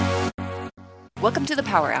Welcome to the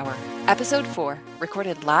Power Hour, Episode 4,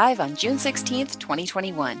 recorded live on June 16th,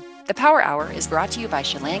 2021. The Power Hour is brought to you by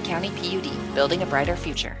Chelan County PUD, Building a Brighter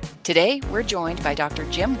Future. Today, we're joined by Dr.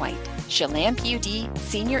 Jim White, Chelan PUD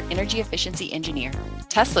Senior Energy Efficiency Engineer,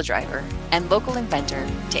 Tesla driver, and local inventor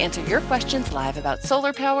to answer your questions live about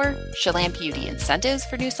solar power, Chelan PUD incentives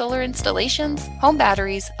for new solar installations, home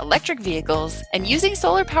batteries, electric vehicles, and using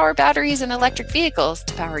solar power batteries and electric vehicles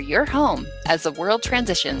to power your home as the world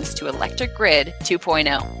transitions to Electric Grid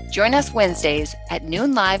 2.0. Join us Wednesdays at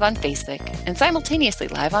noon live on Facebook and simultaneously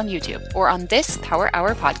live on YouTube or on this Power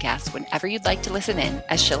Hour podcast whenever you'd like to listen in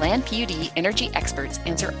as Chelan PUD energy experts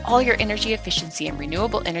answer all your energy efficiency and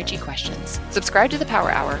renewable energy questions. Subscribe to the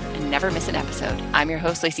Power Hour and never miss an episode. I'm your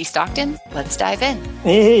host, Lacey Stockton. Let's dive in.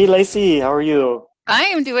 Hey, Lacey, how are you? I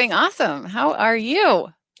am doing awesome. How are you?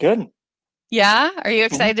 Good. Yeah? Are you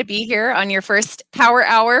excited to be here on your first Power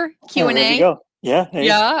Hour Q&A? Yeah, ready to go. Yeah. Hey.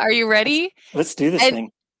 Yeah? Are you ready? Let's do this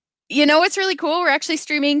thing. You know what's really cool? We're actually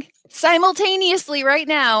streaming simultaneously right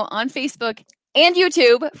now on Facebook and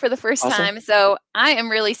YouTube for the first time. So I am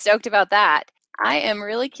really stoked about that. I am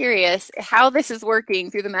really curious how this is working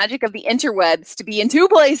through the magic of the interwebs to be in two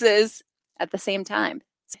places at the same time.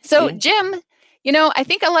 So Jim, I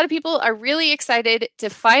think a lot of people are really excited to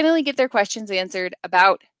finally get their questions answered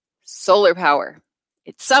about solar power.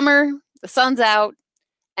 It's summer, the sun's out,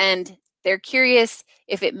 and they're curious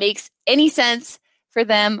if it makes any sense for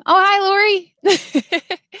them. Oh, hi, Lori.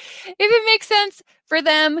 If it makes sense for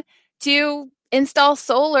them to install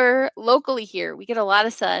solar locally here. We get a lot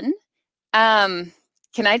of sun. Can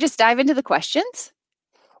I just dive into the questions?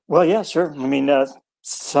 Well, yeah, sure. I mean,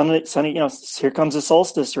 sunny, here comes the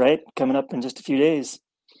solstice, right? Coming up in just a few days.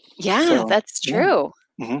 Yeah, so, that's true.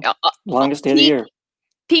 Yeah. Mm-hmm. Longest day of the year.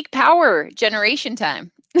 Peak power generation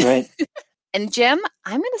time. Right. And Jim,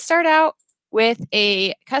 I'm going to start out with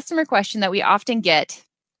a customer question that we often get.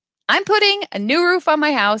 I'm putting a new roof on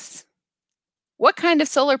my house. What kind of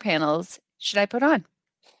solar panels should I put on?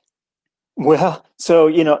 Well, so,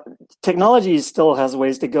 technology still has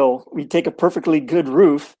ways to go. We take a perfectly good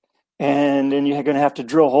roof and then you're going to have to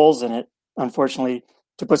drill holes in it, unfortunately,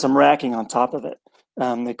 to put some racking on top of it.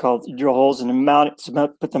 They call it drill holes and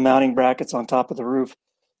put the mounting brackets on top of the roof.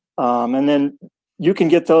 And then you can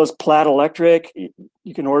get those Plaid Electric.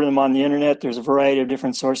 You can order them on the internet. There's a variety of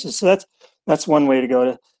different sources. So that's one way to go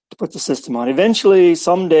to put the system on. Eventually,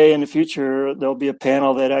 someday in the future, there'll be a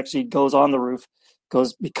panel that actually goes on the roof,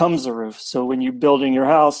 becomes the roof. So when you're building your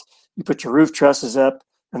house, you put your roof trusses up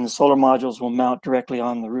and the solar modules will mount directly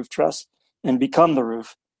on the roof truss and become the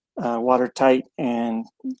roof, watertight, and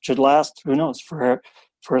should last, who knows, for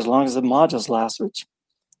as long as the modules last, which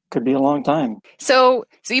could be a long time. So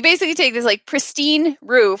you basically take this like pristine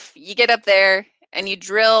roof, you get up there and you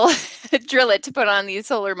drill it to put on these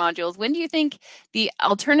solar modules. When do you think the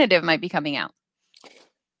alternative might be coming out?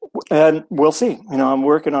 And we'll see. I'm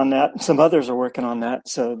working on that. Some others are working on that.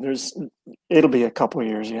 So it'll be a couple of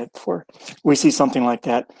years yet before we see something like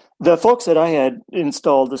that. The folks that I had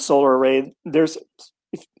installed the solar array,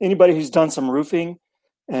 if anybody who's done some roofing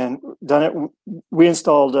and done it, we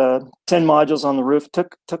installed 10 modules on the roof.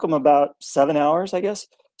 Took them about 7 hours, I guess,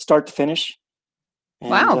 start to finish.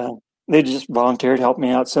 And, wow. They just volunteered to help me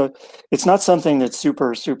out. So it's not something that's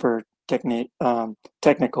super, super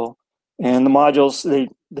technical. And the modules,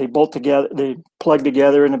 they bolt together, they plug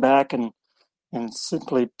together in the back and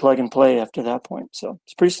simply plug and play after that point. So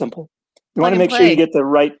it's pretty simple. You want to make sure you get the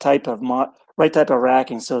right type of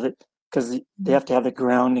racking, so that, because they have to have the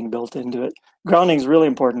grounding built into it. Grounding is really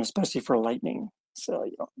important, especially for lightning. So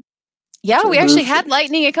yeah, we actually had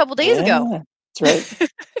lightning a couple days ago. That's right.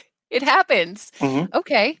 It happens. Mm-hmm.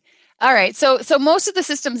 Okay. All right. So most of the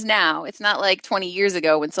systems now, it's not like 20 years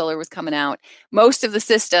ago when solar was coming out. Most of the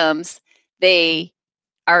systems, they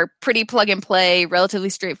are pretty plug and play, relatively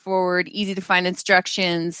straightforward, easy to find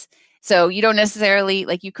instructions. So you don't necessarily,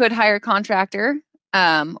 you could hire a contractor,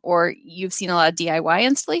 or you've seen a lot of DIY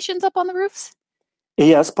installations up on the roofs?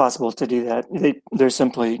 Yeah, it's possible to do that. They're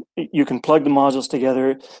simply, you can plug the modules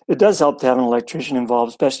together. It does help to have an electrician involved,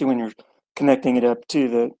 especially when you're connecting it up to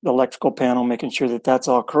the electrical panel, making sure that that's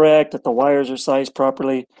all correct, that the wires are sized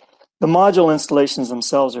properly. The module installations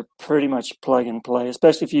themselves are pretty much plug and play,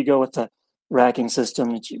 especially if you go with the racking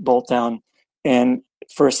system that you bolt down. And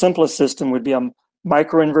for a simplest system would be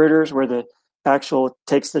microinverters, where the actual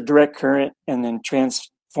takes the direct current and then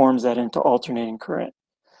transforms that into alternating current.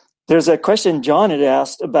 There's a question John had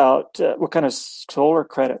asked about what kind of solar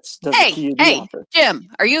credits does the PUD offer? Jim,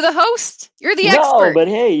 are you the host? You're the expert. No, but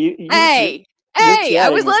hey, I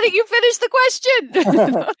was letting you finish the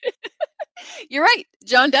question. You're right.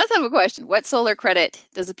 John does have a question. What solar credit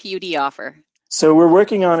does a PUD offer? So we're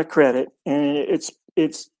working on a credit, and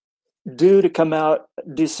it's due to come out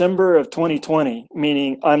December of 2020,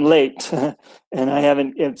 meaning I'm late, and I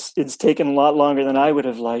haven't. It's taken a lot longer than I would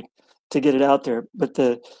have liked to get it out there. But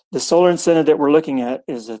the solar incentive that we're looking at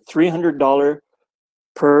is a $300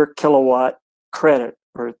 per kilowatt credit,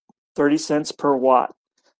 or 30 cents per watt.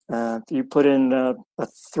 If you put in a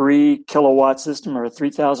 3 kilowatt system or a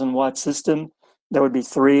 3,000 watt system, that would be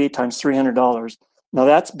 3 times $300. Now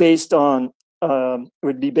that's based on it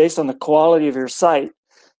would be based on the quality of your site.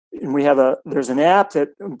 And there's an app that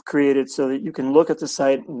created so that you can look at the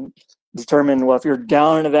site and determine, well, if you're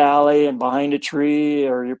down in a valley and behind a tree,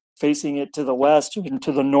 or you're facing it to the west or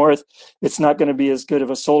to the north, it's not going to be as good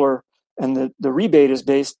of a solar. And the rebate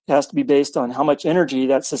has to be based on how much energy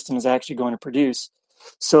that system is actually going to produce.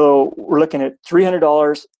 So we're looking at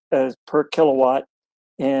 $300 per kilowatt,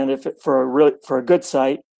 and for a good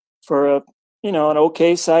site, for an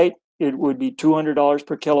okay site, it would be $200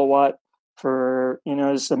 per kilowatt. For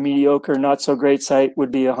just a mediocre, not so great site, would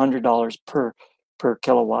be $100 per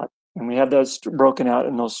kilowatt. And we have those broken out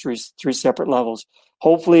in those three separate levels.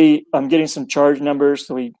 Hopefully, I'm getting some charge numbers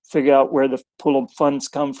so we figure out where the pool of funds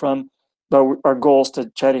come from. But our goal is to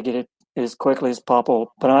try to get it as quickly as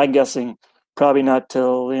possible. But I'm guessing probably not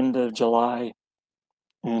till end of July,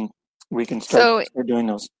 and we can start doing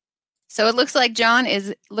those. So it looks like John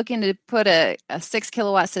is looking to put a 6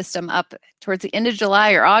 kilowatt system up towards the end of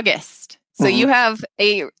July or August. So you have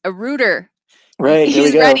a rooter. Right.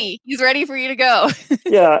 He's ready. He's ready for you to go.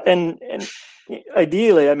 Yeah. And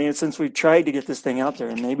ideally, I mean, since we tried to get this thing out there,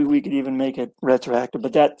 and maybe we could even make it retroactive,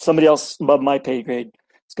 but that somebody else above my pay grade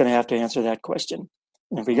is going to have to answer that question.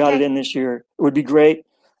 And if we got it in this year, it would be great.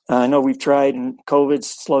 I know we've tried, and COVID's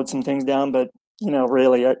slowed some things down, but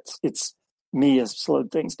really it's me has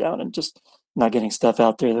slowed things down and just not getting stuff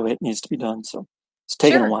out there the way it needs to be done. So it's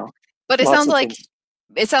taken a while. But it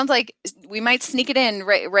sounds like we might sneak it in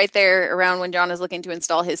right there around when John is looking to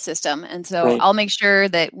install his system. And so I'll make sure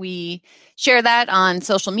that we share that on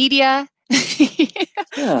social media.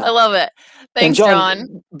 I love it. Thanks,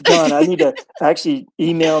 John. John, I need to actually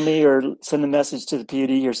email me or send a message to the PUD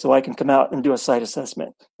here so I can come out and do a site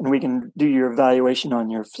assessment, and we can do your evaluation on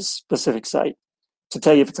your specific site to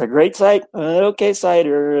tell you if it's a great site, an okay site,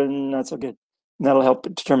 or not so good. And that'll help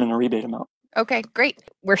determine the rebate amount. Okay, great.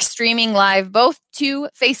 We're streaming live both to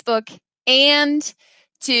Facebook and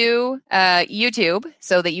to YouTube,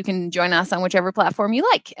 so that you can join us on whichever platform you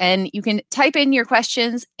like. And you can type in your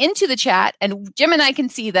questions into the chat, and Jim and I can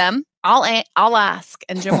see them. I'll ask,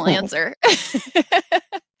 and Jim will answer.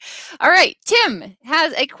 All right, Tim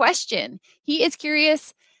has a question. He is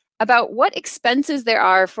curious about what expenses there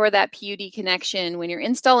are for that PUD connection when you're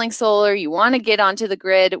installing solar. You want to get onto the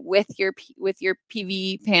grid with your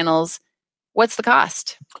PV panels. What's the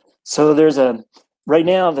cost? So there's right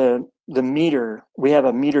now the meter, we have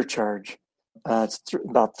a meter charge. It's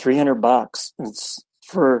about $300. It's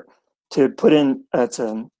to put in.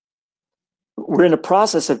 We're in the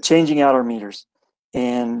process of changing out our meters,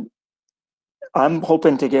 and I'm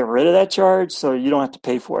hoping to get rid of that charge so you don't have to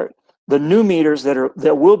pay for it. The new meters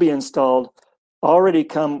that will be installed already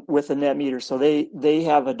come with a net meter, so they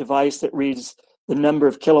have a device that reads the number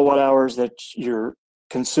of kilowatt hours that you're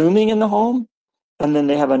consuming in the home, and then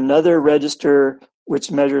they have another register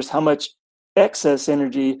which measures how much excess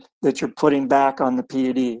energy that you're putting back on the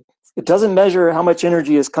PUD. It doesn't measure how much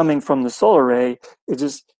energy is coming from the solar array. It's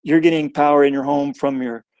just you're getting power in your home from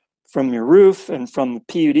your roof and from the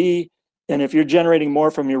PUD. And if you're generating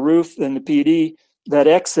more from your roof than the PUD, that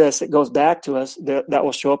excess that goes back to us, that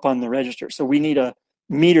will show up on the register. So we need a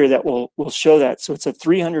meter that will show that. So it's a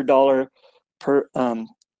 $300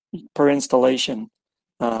 per installation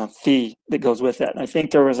fee that goes with that. And I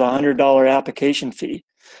think there was a $100 application fee.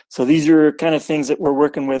 So these are kind of things that we're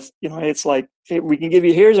working with. It's like, hey, we can give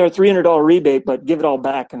you, here's our $300 rebate, but give it all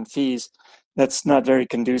back in fees. That's not very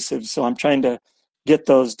conducive. So I'm trying to get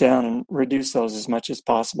those down and reduce those as much as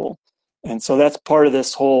possible. And so that's part of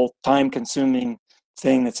this whole time-consuming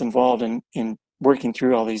thing that's involved in working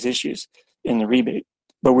through all these issues in the rebate.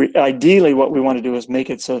 But ideally, what we want to do is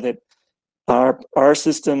make it so that our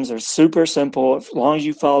systems are super simple. As long as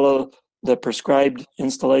you follow the prescribed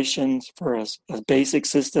installations for a basic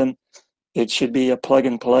system, it should be a plug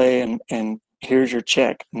and play, and here's your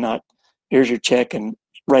check, not here's your check and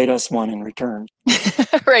write us one in return.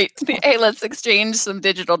 Right. Hey, let's exchange some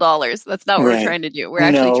digital dollars. That's not what we're trying to do. We're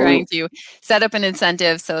actually trying to set up an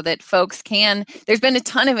incentive so that folks there's been a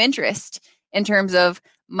ton of interest in terms of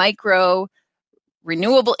micro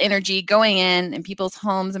renewable energy going in people's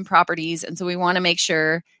homes and properties. And so we want to make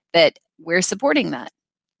sure that we're supporting that.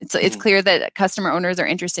 It's clear that customer owners are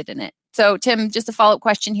interested in it. So Tim, just a follow-up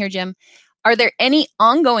question here, Jim. Are there any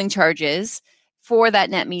ongoing charges for that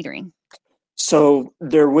net metering? So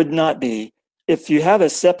there would not be. If you have a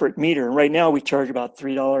separate meter, right now we charge about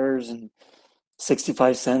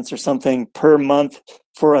 $3.65 or something per month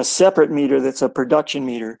for a separate meter that's a production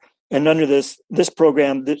meter. And under this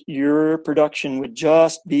program, that your production would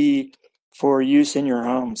just be for use in your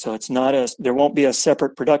home. So there won't be a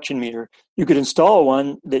separate production meter. You could install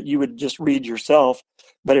one that you would just read yourself,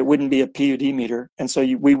 but it wouldn't be a PUD meter. And so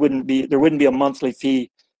there wouldn't be a monthly fee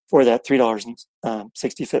for that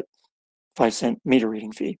 $3.65 meter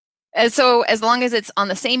reading fee. And so as long as it's on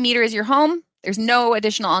the same meter as your home, there's no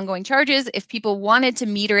additional ongoing charges. If people wanted to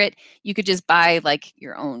meter it, you could just buy like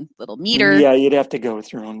your own little meter. Yeah, you'd have to go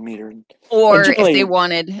with your own meter. Or if they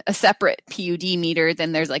wanted a separate PUD meter,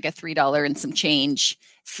 then there's like a $3 and some change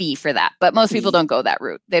fee for that. But most people don't go that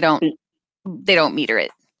route. They don't meter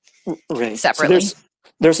it separately. So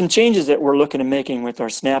there's some changes that we're looking at making with our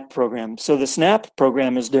SNAP program. So the SNAP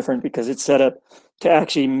program is different because it's set up to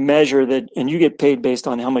actually measure that, and you get paid based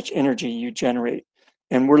on how much energy you generate.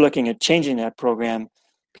 And we're looking at changing that program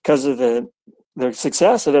because of the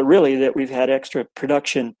success of it, really, that we've had extra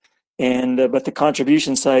production, and but the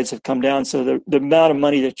contribution sides have come down. So the amount of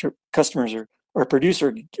money that your customers or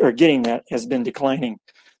producer are getting that has been declining.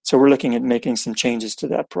 So we're looking at making some changes to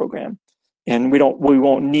that program, and we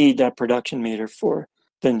won't need that production meter for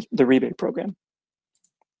the rebate program.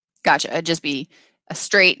 Gotcha. It'd just be a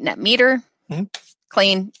straight net meter. Mm-hmm.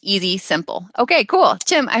 Clean, easy, simple. Okay, cool.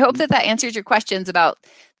 Tim, I hope that answers your questions about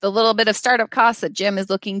the little bit of startup costs that Jim is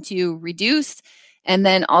looking to reduce. And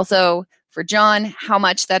then also for John, how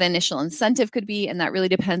much that initial incentive could be. And that really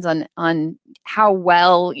depends on how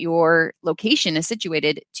well your location is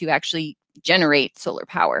situated to actually generate solar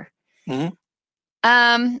power.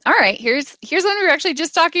 Mm-hmm. All right, here's one we were actually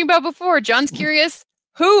just talking about before. John's curious,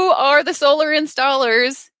 who are the solar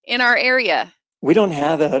installers in our area? We don't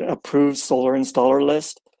have an approved solar installer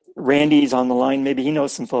list. Randy's on the line. Maybe he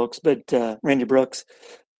knows some folks, but Randy Brooks.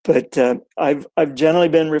 But I've generally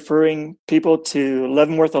been referring people to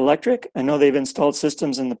Leavenworth Electric. I know they've installed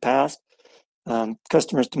systems in the past.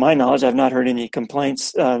 Customers, to my knowledge, I've not heard any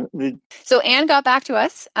complaints. So Ann got back to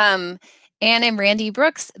us. Ann and Randy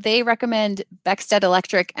Brooks, they recommend Beckstead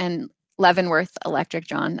Electric and Leavenworth Electric,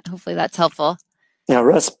 John. Hopefully that's helpful. Yeah,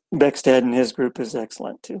 Russ Beckstead and his group is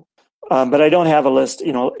excellent too. But I don't have a list.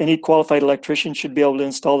 Any qualified electrician should be able to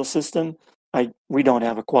install the system. We don't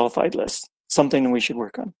have a qualified list. Something that we should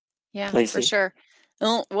work on. Yeah, Lacey. For sure.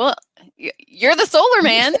 Well, you're the solar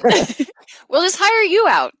man. We'll just hire you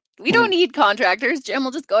out. We don't need contractors. Jim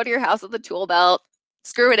will just go to your house with a tool belt,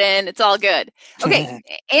 screw it in. It's all good. Okay,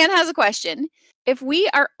 Anne has a question. If we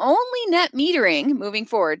are only net metering moving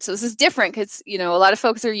forward, so this is different because, a lot of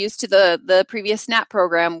folks are used to the previous SNAP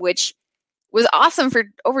program, which was awesome for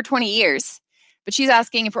over 20 years. But she's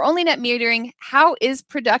asking, if we're only net metering, how is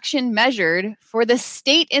production measured for the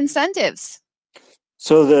state incentives?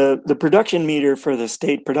 So the production meter for the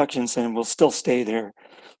state production incentive will still stay there.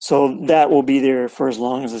 So that will be there for as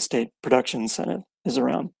long as the state production incentive is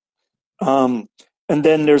around. And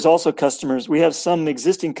then there's also customers. We have some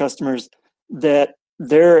existing customers that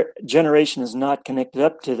their generation is not connected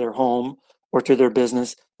up to their home or to their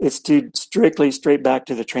business. It's straight back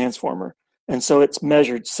to the transformer. And so it's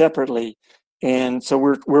measured separately. And so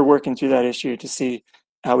we're working through that issue to see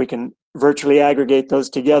how we can virtually aggregate those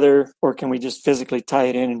together, or can we just physically tie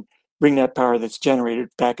it in and bring that power that's generated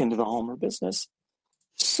back into the home or business.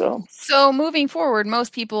 So moving forward,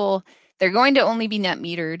 most people, they're going to only be net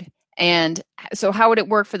metered. And so how would it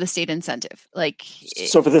work for the state incentive?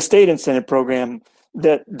 So for the state incentive program,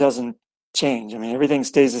 that doesn't change. I mean, everything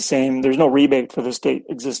stays the same. There's no rebate for the state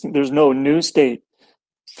existing. There's no new state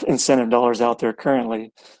incentive dollars out there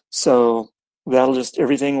currently. So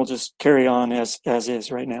everything will just carry on as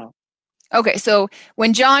is right now. Okay, so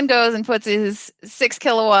when John goes and puts his 6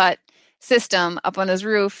 kilowatt system up on his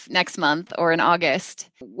roof next month or in August,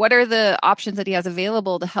 what are the options that he has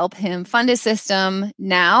available to help him fund his system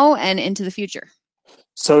now and into the future?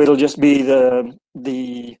 So it'll just be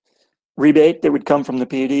the rebate that would come from the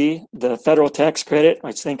PUD. The federal tax credit,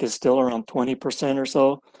 I think, is still around 20% or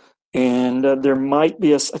so. And there might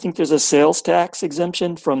be I think there's a sales tax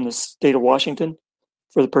exemption from the state of Washington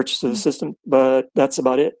for the purchase of the system, but that's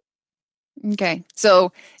about it. Okay.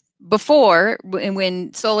 So before,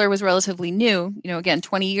 when solar was relatively new, again,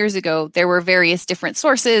 20 years ago, there were various different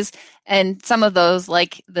sources, and some of those,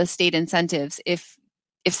 like the state incentives, if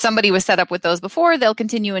somebody was set up with those before, they'll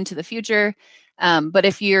continue into the future. But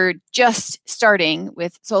if you're just starting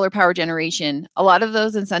with solar power generation, a lot of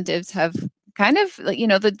those incentives have kind of,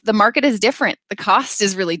 the market is different. The cost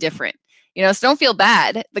is really different. So don't feel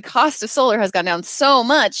bad. The cost of solar has gone down so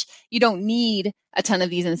much. You don't need a ton of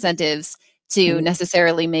these incentives to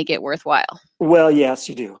necessarily make it worthwhile. Well, yes,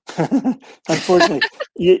 you do. Unfortunately,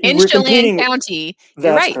 In we're Chelan competing. County, you're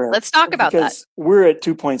That's right. correct. Let's talk about that. Because we're at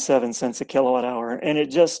 2.7 cents a kilowatt hour, and it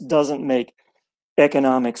just doesn't make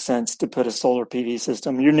economic sense to put a solar PV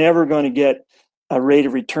system. You're never going to get a rate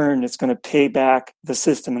of return that's going to pay back the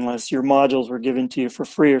system unless your modules were given to you for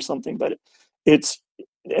free or something. But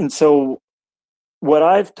and so what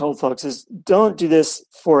I've told folks is don't do this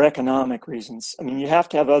for economic reasons. I mean, you have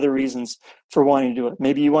to have other reasons for wanting to do it.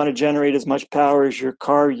 Maybe you want to generate as much power as your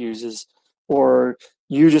car uses, or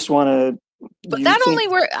you just want to. But that only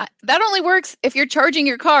works if you're charging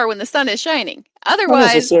your car when the sun is shining. Not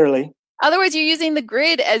necessarily. Otherwise, you're using the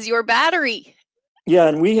grid as your battery. Yeah,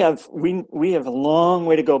 and we have a long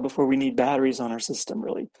way to go before we need batteries on our system,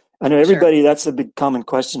 really. I know everybody, sure. That's a big common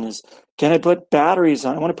question is, can I put batteries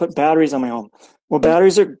on? I want to put batteries on my home. Well,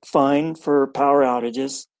 batteries are fine for power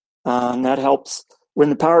outages. That helps.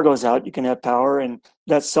 When the power goes out, you can have power, and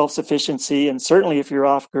that's self-sufficiency. And certainly if you're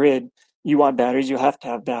off grid, you want batteries, you have to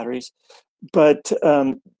have batteries. But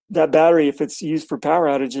that battery, if it's used for power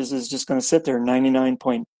outages, is just going to sit there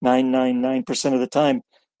 99.999% of the time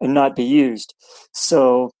and not be used.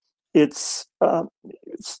 So it's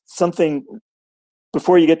something,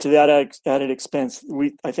 before you get to that added expense,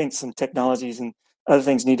 I think some technologies and other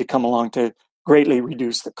things need to come along to greatly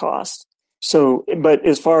reduce the cost. So, but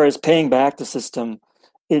as far as paying back the system,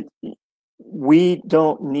 we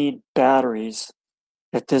don't need batteries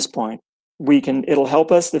at this point. It'll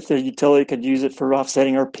help us if the utility could use it for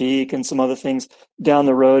offsetting our peak and some other things down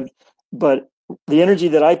the road. But the energy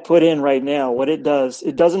that I put in right now, what it does,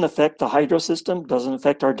 it doesn't affect the hydro system, doesn't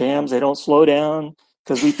affect our dams. They don't slow down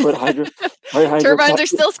because we put hydro turbines are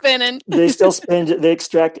still spinning. They still spin. They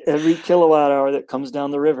extract every kilowatt hour that comes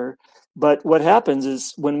down the river. But what happens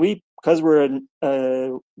is because we're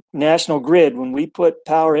a national grid, when we put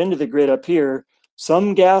power into the grid up here,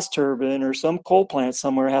 some gas turbine or some coal plant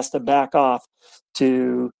somewhere has to back off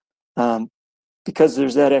because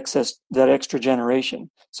there's that extra generation.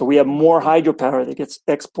 So we have more hydropower that gets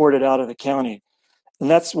exported out of the county. And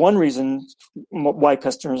that's one reason why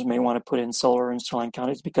customers may want to put in solar in Chelan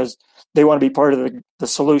County, is because they want to be part of the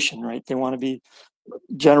solution, right? They want to be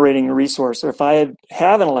generating a resource. Or if I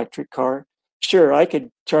have an electric car, sure, I could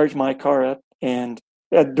charge my car up and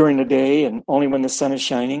during the day and only when the sun is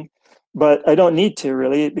shining. But I don't need to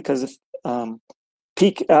really, because if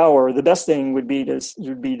peak hour, the best thing would be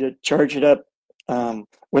to charge it up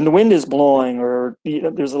when the wind is blowing, or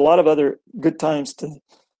there's a lot of other good times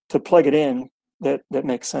to plug it in that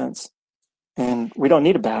makes sense. And we don't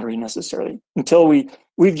need a battery necessarily until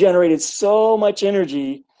we've generated so much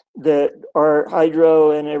energy that our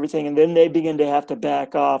hydro and everything, and then they begin to have to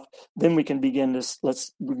back off. Then we can begin to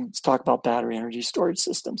let's talk about battery energy storage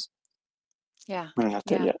systems. Yeah, we're not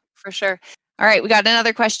there yet. For sure. All right, we got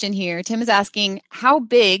another question here. Tim is asking, how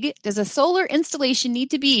big does a solar installation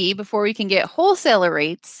need to be before we can get wholesaler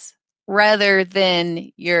rates rather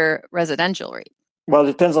than your residential rate? Well,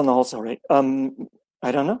 it depends on the wholesale rate.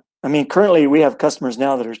 I don't know. I mean, currently we have customers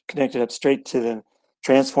now that are connected up straight to the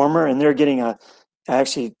transformer, and they're getting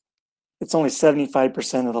actually, it's only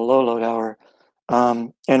 75% of the low load hour.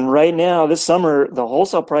 And right now, this summer, the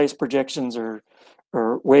wholesale price projections are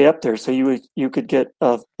way up there. So you could get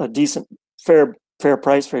a decent, fair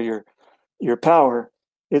price for your power.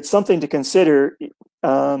 It's something to consider.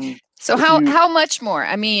 So how much more?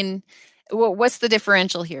 I mean, what's the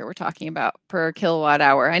differential here we're talking about per kilowatt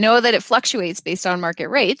hour? I know that it fluctuates based on market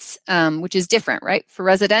rates, which is different, right? For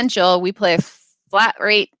residential, we play a flat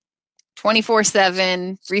rate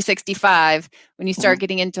 24/7, 365. When you start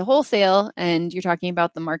getting into wholesale and you're talking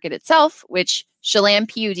about the market itself, which Chelan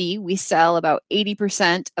PUD, we sell about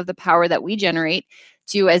 80% of the power that we generate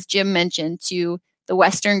to, as Jim mentioned, to the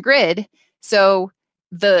Western grid. So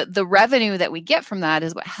the revenue that we get from that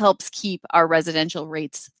is what helps keep our residential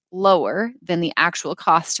rates lower than the actual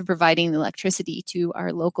cost of providing the electricity to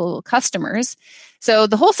our local customers. So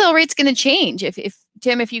the wholesale rate's going to change. If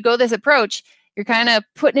Tim, if you go this approach, you're kind of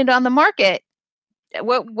putting it on the market.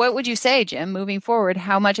 What would you say, Jim, moving forward?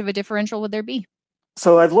 How much of a differential would there be?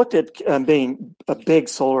 So I've looked at being a big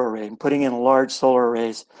solar array and putting in large solar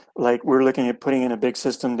arrays. Like we're looking at putting in a big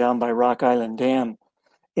system down by Rock Island Dam.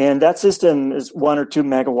 And that system is 1 or 2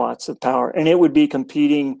 megawatts of power, and it would be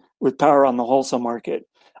competing with power on the wholesale market.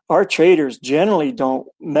 Our traders generally don't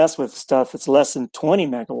mess with stuff that's less than 20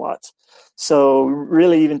 megawatts. So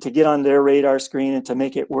really, even to get on their radar screen and to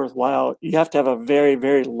make it worthwhile, you have to have a very,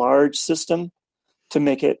 very large system to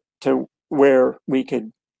make it to where we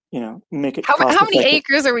could make it cost How many effective.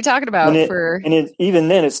 acres are we talking about Even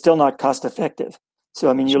then, it's still not cost effective. So,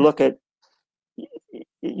 I mean, you look at,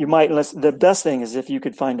 the best thing is if you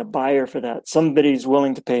could find a buyer for that. Somebody's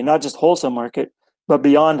willing to pay, not just wholesale market, but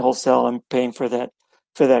beyond wholesale, and paying for that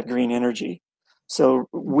green energy. So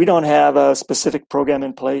we don't have a specific program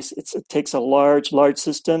in place. It takes a large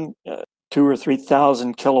system, 2,000 or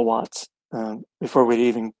 3,000 kilowatts, before we'd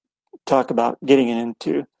even talk about getting it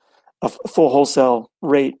into a full wholesale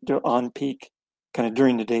rate on peak, kind of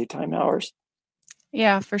during the daytime hours.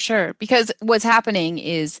 Yeah, for sure. Because what's happening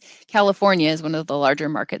is California is one of the larger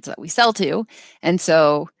markets that we sell to. And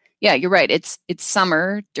so, yeah, you're right. It's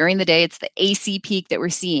summer during the day. It's the AC peak that we're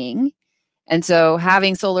seeing. And so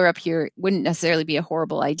having solar up here wouldn't necessarily be a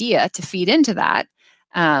horrible idea to feed into that.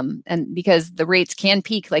 And because the rates can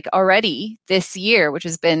peak, like already this year, which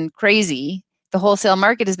has been crazy, the wholesale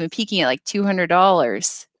market has been peaking at like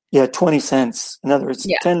 $200. Yeah, 20 cents. In other words,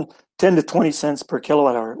 10 to 20 cents per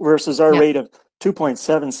kilowatt hour versus our rate of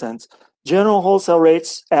 2.7 cents. General wholesale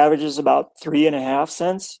rates averages about 3.5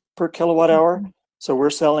 cents per kilowatt hour. So we're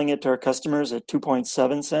selling it to our customers at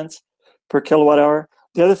 2.7 cents per kilowatt hour.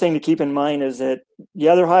 The other thing to keep in mind is that,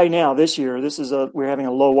 they're high now this year. We're having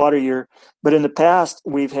a low water year, but in the past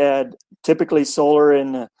we've had typically solar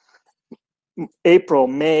in April,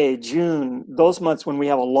 May, June, those months when we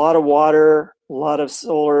have a lot of water, a lot of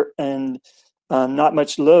solar, and not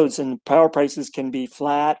much loads, and power prices can be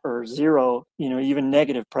flat or zero, even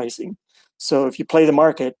negative pricing. So if you play the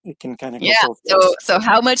market, it can kind of go both ways. So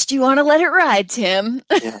how much do you want to let it ride, Tim?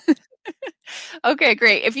 Yeah. Okay,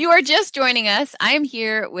 great. If you are just joining us, I am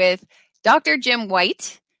here with Dr. Jim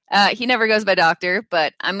White. He never goes by doctor,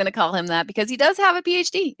 but I'm going to call him that because he does have a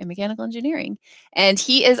PhD in mechanical engineering. And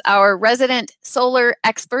he is our resident solar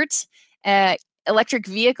expert, electric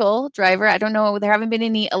vehicle driver. I don't know, there haven't been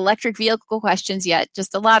any electric vehicle questions yet,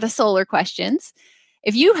 just a lot of solar questions.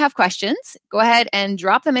 If you have questions, go ahead and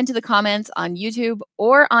drop them into the comments on YouTube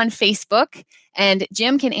or on Facebook, and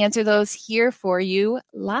Jim can answer those here for you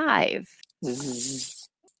live.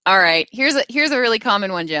 All right, here's a really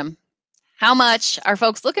common one, Jim. How much are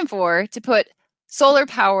folks looking for to put solar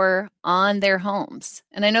power on their homes?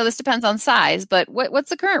 And I know this depends on size, but what's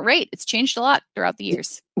the current rate? It's changed a lot throughout the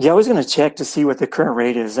years. Yeah, I was going to check to see what the current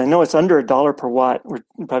rate is. I know it's under $1 per watt. We're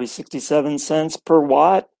probably 67 cents per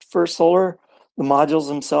watt for solar, the modules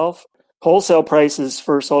themselves. Wholesale prices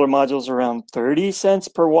for solar modules are around 30 cents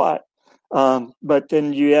per watt. But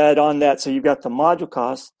then you add on that, so you've got the module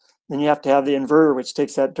cost, then you have to have the inverter, which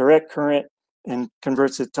takes that direct current and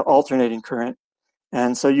converts it to alternating current.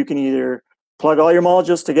 And so you can either plug all your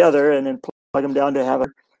modules together and then plug them down to have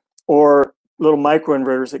or little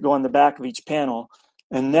microinverters that go on the back of each panel.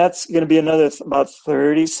 And that's going to be another about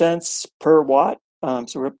 30 cents per watt. So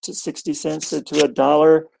we're up to 60 cents to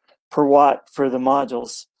 $1 per watt for the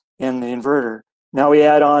modules and the inverter. Now we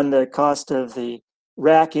add on the cost of the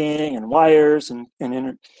racking and wires and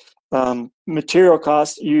material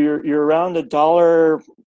costs. You're around $1.20,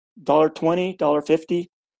 $1.50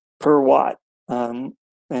 per watt. And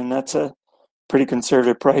that's a pretty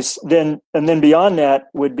conservative price. Then beyond that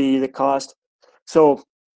would be the cost. So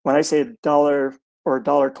when I say $1 or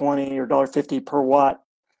 $1.20 or $1.50 per watt,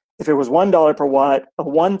 if it was $1 per watt, a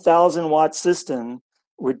 1,000 watt system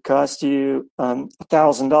would cost you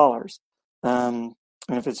 $1,000. And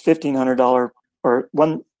if it's $1,500 or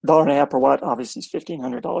 $1.50 per watt, obviously it's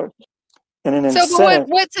 $1,500. And an incentive.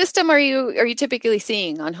 What system are you typically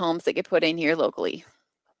seeing on homes that get put in here locally?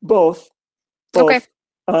 Both. Okay.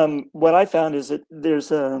 What I found is that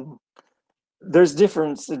there's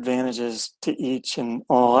different advantages to each and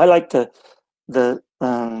all. I like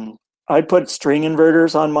I put string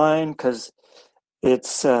inverters on mine because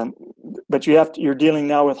it's but you're dealing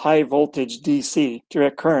now with high voltage DC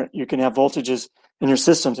direct current. You can have voltages in your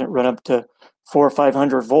systems that run up to 400 or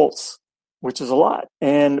 500 volts, which is a lot.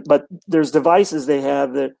 But there's devices they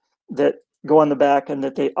have that go on the back and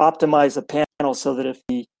that they optimize the panel so that if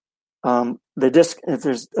if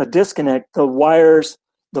there's a disconnect, the wires,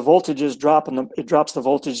 the voltages drop, and it drops the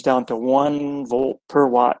voltage down to 1 volt per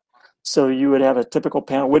watt. So you would have a typical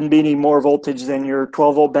panel, wouldn't be any more voltage than your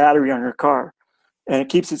 12-volt battery on your car. And it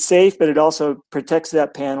keeps it safe, but it also protects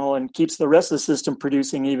that panel and keeps the rest of the system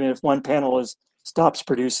producing, even if one panel stops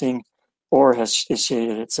producing or is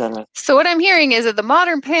shaded, etc. So what I'm hearing is that the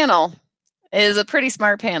modern panel is a pretty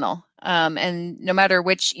smart panel. And no matter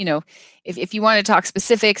which, if you want to talk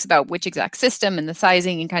specifics about which exact system and the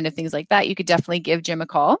sizing and kind of things like that, you could definitely give Jim a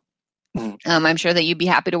call. Mm-hmm. I'm sure that you'd be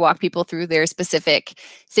happy to walk people through their specific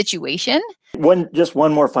situation. Just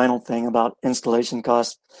one more final thing about installation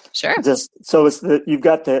costs. Sure. That's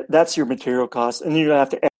your material cost, and you have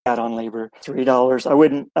to add-on labor, $3. I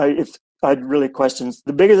wouldn't, if I'd really question,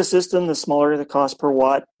 the bigger the system, the smaller the cost per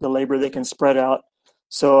watt, the labor they can spread out.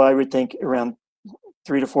 So I would think around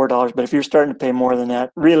 $3 to $4. But if you're starting to pay more than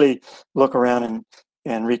that, really look around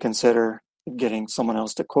and reconsider getting someone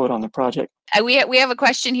else to quote on the project. We have a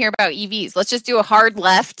question here about EVs. Let's just do a hard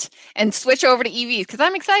left and switch over to EVs because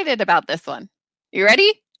I'm excited about this one. You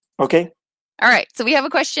ready? Okay. All right. So we have a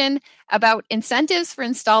question about incentives for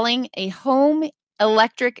installing a home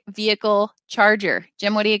electric vehicle charger.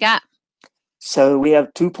 Jim, what do you got? So we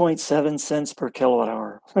have 2.7 cents per kilowatt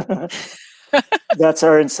hour. That's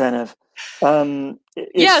our incentive.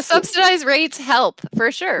 Subsidized rates help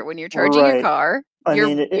for sure. When you're charging your car,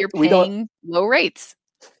 you're paying low rates.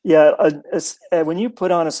 Yeah, when you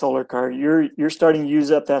put on a solar car, you're starting to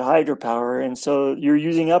use up that hydropower, and so you're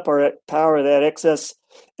using up our power. That excess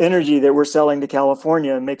energy that we're selling to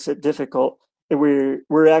California makes it difficult.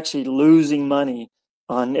 We're actually losing money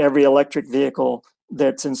on every electric vehicle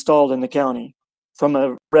that's installed in the county from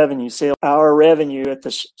a revenue sale. Our revenue at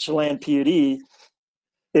the Chelan PUD,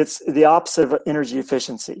 it's the opposite of energy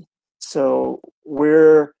efficiency. So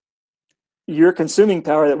you're consuming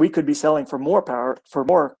power that we could be selling for more power, for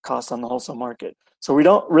more costs on the wholesale market. So we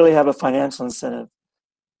don't really have a financial incentive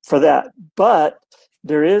for that. But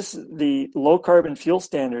there is the low carbon fuel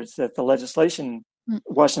standards that the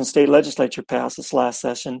Washington State Legislature passed this last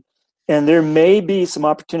session. And there may be some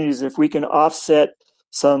opportunities if we can offset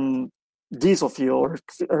some diesel fuel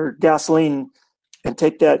or gasoline and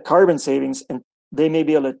take that carbon savings, and they may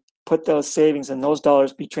be able to put those savings and those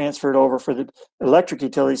dollars be transferred over for the electric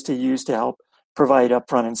utilities to use to help provide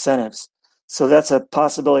upfront incentives. So that's a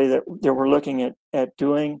possibility that we're looking at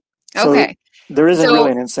doing. So okay. There isn't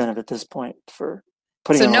really an incentive at this point for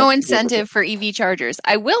putting. So no incentive for EV chargers.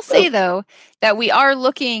 I will say though that we are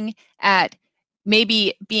looking at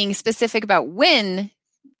maybe being specific about when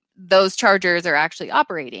those chargers are actually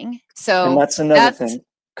operating. So and that's another thing.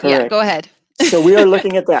 Correct. Yeah, go ahead. So we are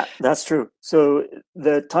looking at that. That's true. So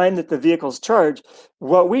the time that the vehicles charge,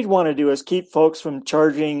 what we'd want to do is keep folks from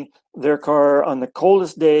charging their car on the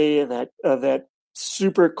coldest day of that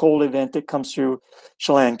super cold event that comes through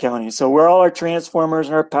Chelan County. So where all our transformers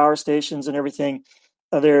and our power stations and everything,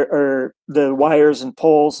 there are the wires and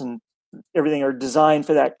poles and everything are designed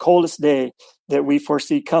for that coldest day that we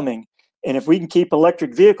foresee coming. And if we can keep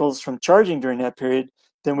electric vehicles from charging during that period,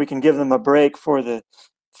 then we can give them a break for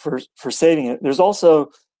saving it. There's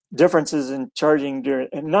also differences in charging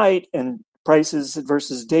at night and prices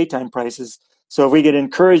versus daytime prices. So if we could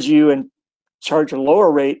encourage you and charge a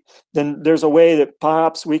lower rate, then there's a way that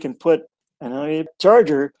perhaps we can put a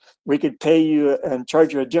charger, we could pay you and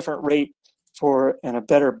charge you a different rate and a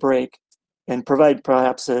better break and provide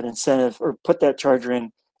perhaps an incentive or put that charger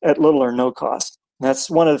in at little or no cost. And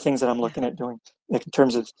that's one of the things that I'm looking at doing in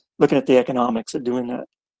terms of looking at the economics of doing that.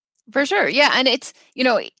 For sure. Yeah. And it's,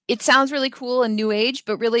 it sounds really cool and new age,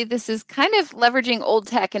 but really this is kind of leveraging old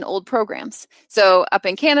tech and old programs. So up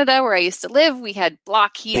in Canada, where I used to live, we had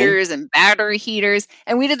block heaters and battery heaters,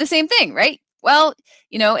 and we did the same thing, right? Well,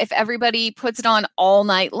 if everybody puts it on all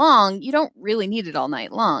night long, you don't really need it all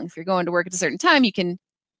night long. If you're going to work at a certain time, you can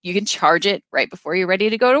charge it right before you're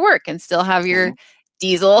ready to go to work and still have your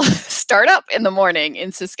diesel start up in the morning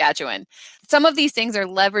in Saskatchewan. Some of these things are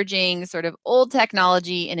leveraging sort of old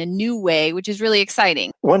technology in a new way, which is really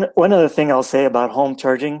exciting. One other thing I'll say about home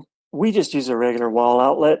charging, we just use a regular wall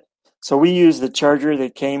outlet. So we use the charger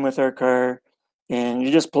that came with our car, and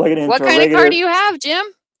you just plug it into What kind of car do you have, Jim?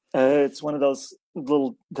 It's one of those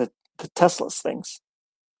little the Teslas things.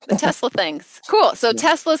 The Tesla things. Cool. So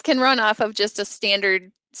Teslas can run off of just a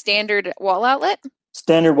standard wall outlet?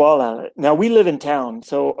 Standard wall outlet. Now we live in town,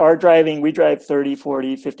 so we drive 30,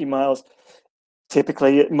 40, 50 miles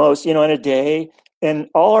typically at most, in a day. And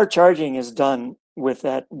all our charging is done with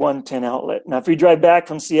that 110 outlet. Now, if we drive back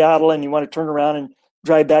from Seattle and you want to turn around and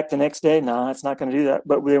drive back the next day, no, it's not going to do that.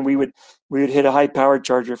 But then we would hit a high powered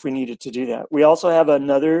charger if we needed to do that. We also have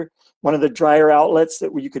one of the dryer outlets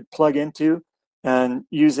that you could plug into and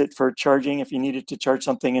use it for charging if you needed to charge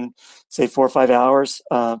something in, say, 4 or 5 hours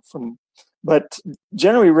but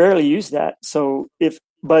generally rarely use that.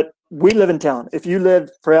 But we live in town. If you live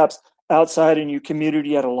perhaps outside and you commuted,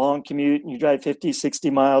 you had a long commute and you drive 50, 60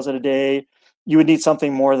 miles a day, you would need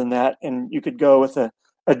something more than that. And you could go with a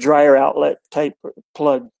dryer outlet type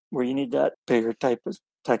plug where you need that bigger type of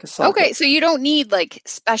socket. Okay, so you don't need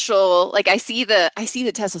special, I see the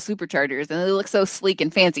Tesla superchargers and they look so sleek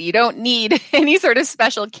and fancy. You don't need any sort of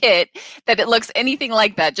special kit that it looks anything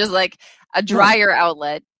like that. Just like a dryer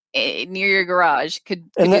outlet near your garage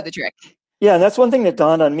could do the trick. Yeah, and that's one thing that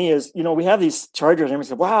dawned on me is, we have these chargers and we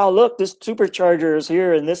say, wow, look, this supercharger is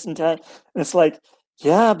here and this and that. And it's like,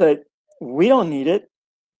 yeah, but we don't need it.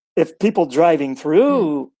 If people driving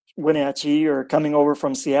through Wenatchee or coming over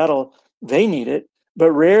from Seattle, they need it.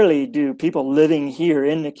 But rarely do people living here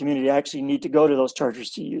in the community actually need to go to those chargers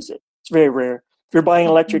to use it. It's very rare. If you're buying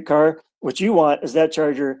an electric car, what you want is that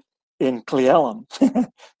charger in Cle Elum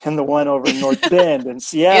and the one over in North Bend and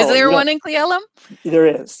Seattle. Is there one in Cle Elum? There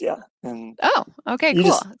is, yeah. And oh, okay,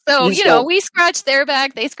 cool. So, we scratch their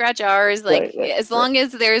back, they scratch ours. Like, right, as long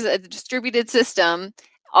as there's a distributed system,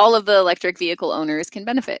 all of the electric vehicle owners can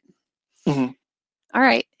benefit. Mm-hmm. All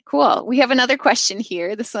right, cool. We have another question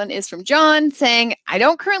here. This one is from John saying, I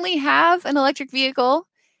don't currently have an electric vehicle.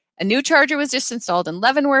 A new charger was just installed in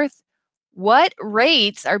Leavenworth. What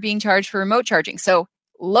rates are being charged for remote charging? So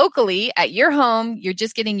locally at your home, you're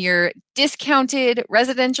just getting your discounted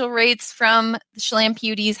residential rates from the Chelan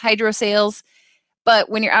PUD's hydro sales. But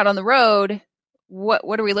when you're out on the road,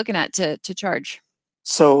 what are we looking at to charge?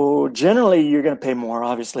 So generally, you're going to pay more,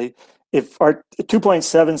 obviously. If our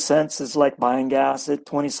 2.7 cents is like buying gas at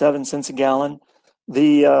 27 cents a gallon,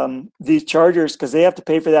 these chargers, because they have to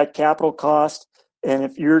pay for that capital cost, and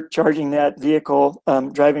if you're charging that vehicle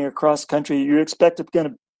driving across country, you're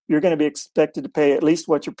going to be expected to pay at least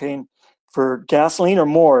what you're paying for gasoline or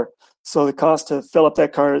more. So the cost to fill up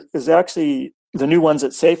that car is actually, the new ones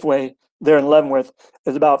at Safeway there in Leavenworth,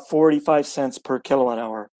 is about 45 cents per kilowatt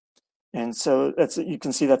hour. And so you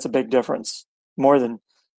can see that's a big difference, more than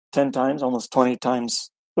 10 times, almost 20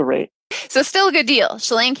 times the rate. So still a good deal.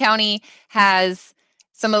 Chelan County has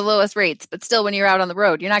some of the lowest rates, but still when you're out on the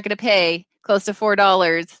road, you're not going to pay close to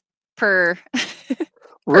 $4 per,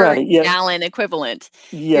 right, yes. gallon equivalent.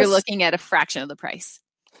 Yes. You're looking at a fraction of the price.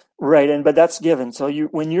 Right, but that's given. So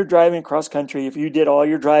when you're driving across country, if you did all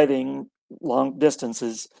your driving long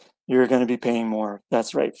distances, you're going to be paying more.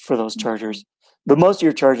 That's right, for those chargers. But most of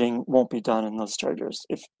your charging won't be done in those chargers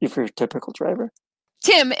if you're a typical driver.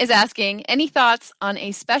 Tim is asking, any thoughts on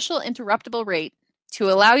a special interruptible rate to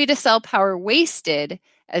allow you to sell power wasted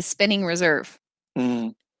as spinning reserve?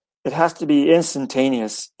 It has to be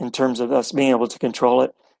instantaneous in terms of us being able to control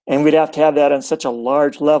it. And we'd have to have that on such a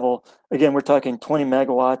large level. Again, we're talking 20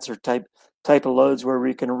 megawatts or type of loads where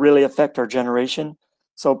we can really affect our generation.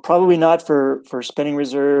 So probably not for spinning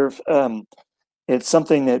reserve. It's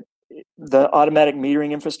something that the automatic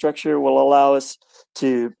metering infrastructure will allow us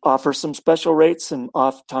to offer some special rates and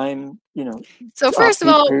off time, So first of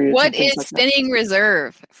all, what is spinning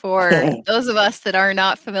reserve for those of us that are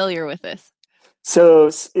not familiar with this? So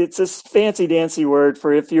it's this fancy dancy word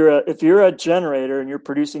for if you're a generator and you're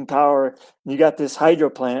producing power and you got this hydro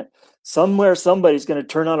plant, somewhere somebody's going to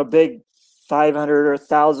turn on a big 500 or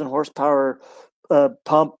 1,000 horsepower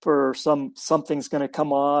pump, or something's going to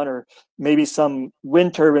come on, or maybe some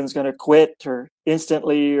wind turbine's going to quit or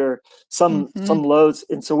instantly, or some loads.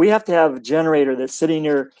 And so we have to have a generator that's sitting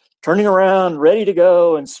here turning around, ready to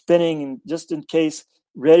go and spinning, and just in case,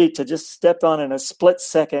 ready to just step on in a split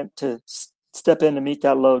second to step in to meet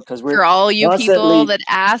that load. Because for all you people that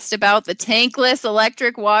asked about the tankless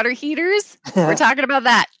electric water heaters, we're talking about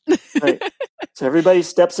that. Right. So everybody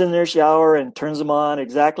steps in their shower and turns them on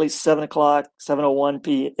exactly 7 o'clock,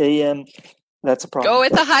 7:01 a.m. That's a problem. Go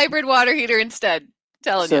with the hybrid water heater instead.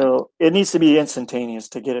 Telling you. So it needs to be instantaneous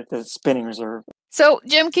to get it to spinning reserve. So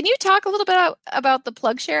Jim, can you talk a little bit about the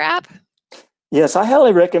PlugShare app? Yes, I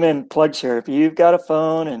highly recommend PlugShare. If you've got a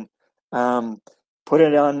phone and put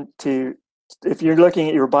it on to, if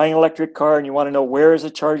you're buying an electric car and you want to know where is the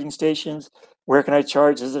charging stations, where can I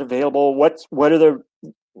charge? Is it available? What are the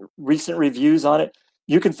recent reviews on it?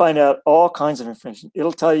 You can find out all kinds of information.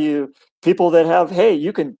 It'll tell you people that have, hey,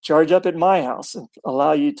 you can charge up at my house and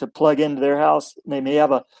allow you to plug into their house. They may have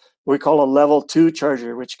what we call a level 2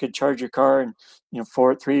 charger, which could charge your car in,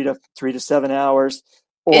 for 3 to 7 hours.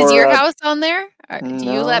 Or, is your house on there? Do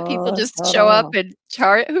you let people just show up and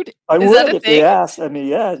charge? I would if they asked. I mean,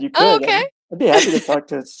 yeah, you could. Oh, okay. I'd be happy to talk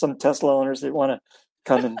to some Tesla owners that want to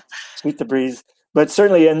come and sweet the breeze. But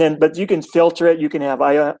certainly, but you can filter it. You can have,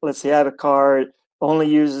 let's say I have a car, it only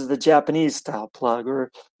uses the Japanese style plug,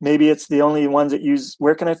 or maybe it's the only ones that use,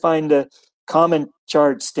 where can I find the common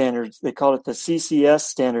charge standards? They call it the CCS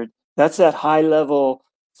standard. That's that high level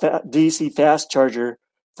DC fast charger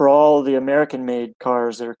for all the American made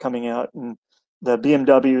cars that are coming out, and the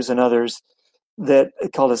BMWs and others that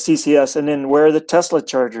call it CCS. And then where are the Tesla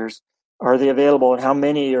chargers? Are they available, and how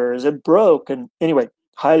many, or is it broke? And anyway,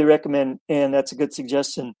 highly recommend, and that's a good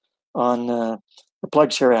suggestion on the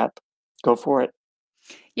PlugShare app. Go for it.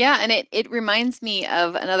 Yeah, and it reminds me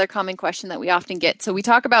of another common question that we often get. So we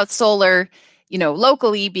talk about solar,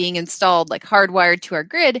 locally being installed, like hardwired to our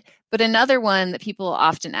grid. But another one that people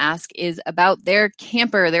often ask is about their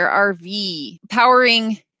camper, their RV,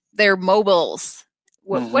 powering their mobiles.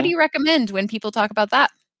 What do you recommend when people talk about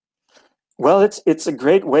that? Well, it's a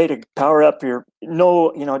great way to power up your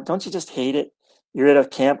don't you just hate it? You're at a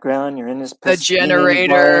campground, you're in this The pristine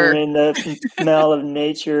generator. environment, the smell of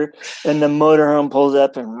nature, and the motorhome pulls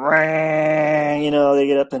up and they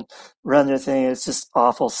get up and run their thing. It's just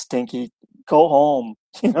awful, stinky. Go home,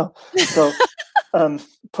 So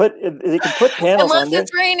they can put panels Unless on there.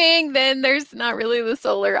 it's raining, then there's not really the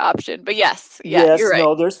solar option. But yes, yeah, Yes, you're right.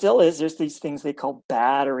 no, there still is. There's these things they call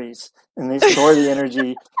batteries, and they store the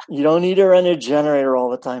energy. You don't need to run a generator all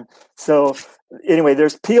the time. So anyway,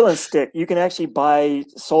 there's peel and stick. You can actually buy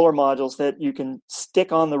solar modules that you can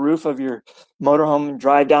stick on the roof of your motorhome and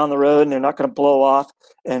drive down the road, and they're not going to blow off,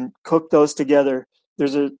 and cook those together.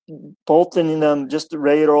 There's a bolt in them, just a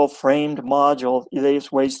regular old framed module.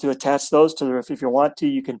 There's ways to attach those to the roof. If you want to,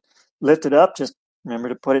 you can lift it up. Just remember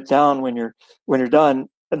to put it down when you're done.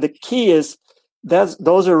 And the key is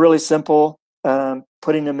those are really simple.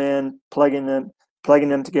 Putting them in, plugging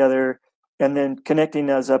them together, and then connecting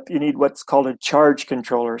those up. You need what's called a charge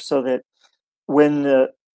controller, so that when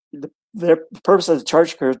the purpose of the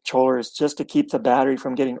charge controller is just to keep the battery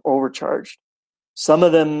from getting overcharged. Some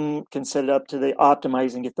of them can set it up to the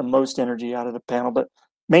optimize and get the most energy out of the panel, but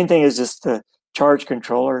main thing is just the charge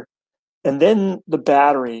controller, and then the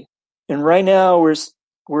battery. And right now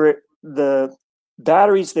we're the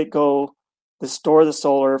batteries that store the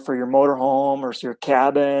solar for your motorhome or your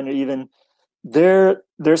cabin, or even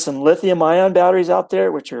there's some lithium ion batteries out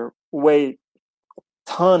there which are way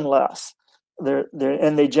ton less.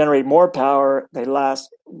 And they generate more power. They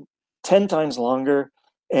last 10 times longer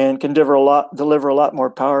and can deliver a lot more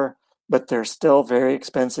power, but they're still very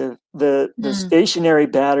expensive. The stationary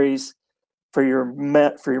batteries for your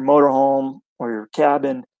motorhome or your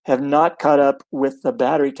cabin have not caught up with the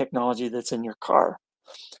battery technology that's in your car.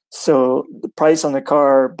 So the price on the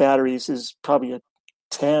car batteries is probably a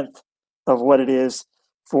tenth of what it is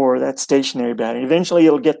for that stationary battery. Eventually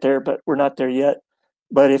it'll get there, but we're not there yet.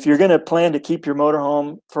 But if you're going to plan to keep your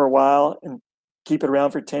motorhome for a while and keep it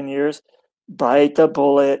around for 10 years, bite the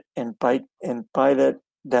bullet and buy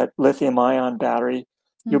that lithium ion battery.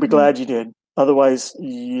 You'll be glad you did. Otherwise,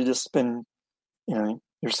 you just spend, your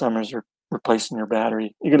summers are replacing your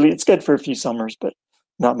battery. It's good for a few summers, but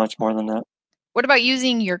not much more than that. What about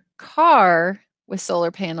using your car with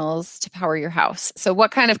solar panels to power your house? So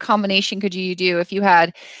what kind of combination could you do if you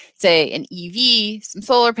had, say, an EV, some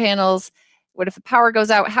solar panels? What if the power goes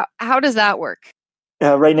out? How does that work?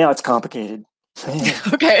 Right now it's complicated.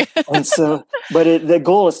 Okay. And so, but the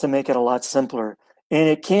goal is to make it a lot simpler, and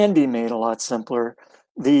it can be made a lot simpler.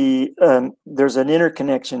 There's an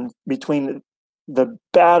interconnection between the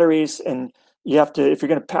batteries, and you have to, if you're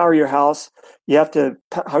going to power your house, how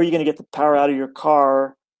are you going to get the power out of your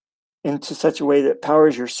car into such a way that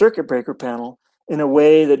powers your circuit breaker panel in a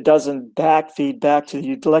way that doesn't feed back to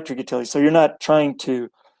the electric utility? So you're not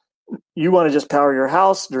you want to just power your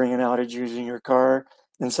house during an outage using your car.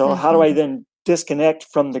 And so how do I then disconnect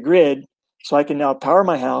from the grid so I can now power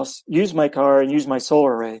my house, use my car, and use my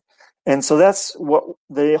solar array? And so that's what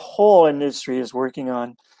the whole industry is working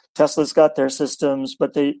on. Tesla's got their systems,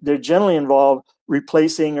 but they're generally involved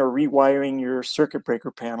replacing or rewiring your circuit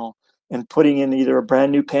breaker panel and putting in either a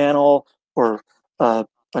brand new panel or a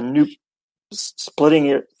new splitting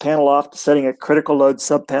your panel off, setting a critical load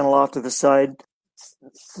sub panel off to the side.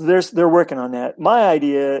 They're working on that. My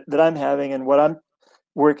idea that I'm having and what I'm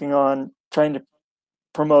working on trying to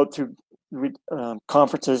promote through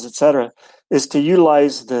conferences, etc., is to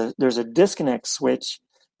utilize there's a disconnect switch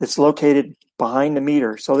that's located behind the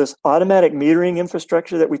meter. So this automatic metering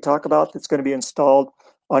infrastructure that we talk about that's going to be installed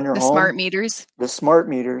on your home. The smart meters. The smart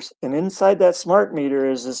meters. And inside that smart meter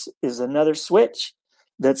is another switch.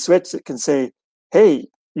 That switch that can say, hey,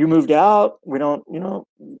 you moved out. We don't,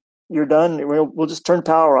 you're done. We'll just turn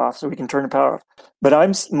power off so we can turn the power off. But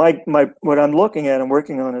what I'm looking at and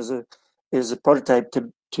working on is a prototype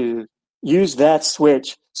to use that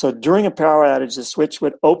switch. So during a power outage, the switch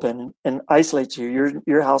would open and isolate you.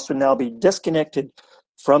 Your house would now be disconnected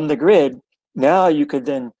from the grid. Now you could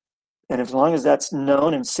then, and as long as that's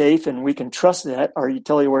known and safe and we can trust that, our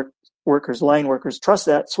utility workers, line workers trust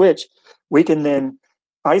that switch, we can then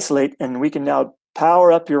isolate and we can now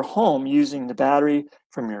power up your home using the battery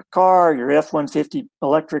from your car, your F-150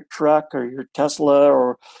 electric truck, or your Tesla,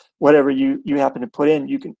 or whatever you happen to put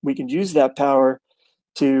in. We can use that power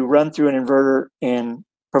to run through an inverter and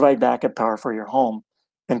provide backup power for your home.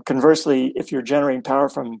 And conversely, if you're generating power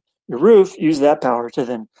from your roof, use that power to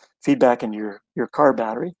then feedback into your car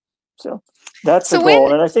battery. So that's the So when,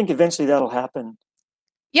 goal. And I think eventually that'll happen.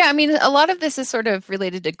 yeah, I mean, a lot of this is sort of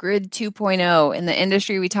related to Grid 2.0. In the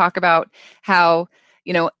industry. We talk about how,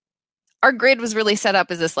 you know, our grid was really set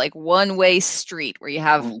up as this like one-way street where you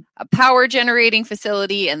have Mhm. a power generating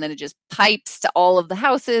facility and then it just pipes to all of the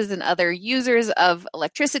houses and other users of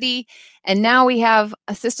electricity. And now we have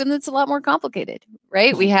a system that's a lot more complicated,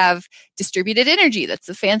 right? We Mhm. have distributed energy. That's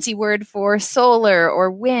a fancy word for solar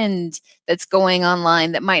or wind that's going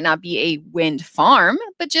online that might not be a wind farm,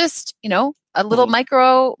 but just, a little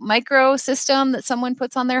Mhm. micro system that someone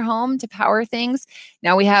puts on their home to power things.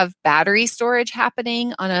 Now we have battery storage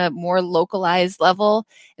happening on a more localized level.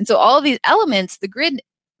 And so all of these elements, the grid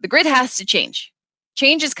has to change.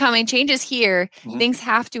 Change is coming, change is here. Mhm. Things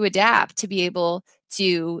have to adapt to be able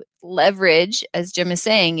to leverage, as Jim is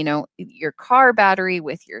saying, your car battery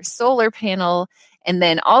with your solar panel, and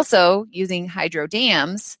then also using hydro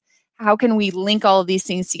dams. How can we link all of these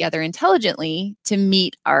things together intelligently to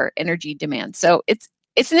meet our energy demands? So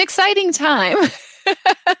it's an exciting time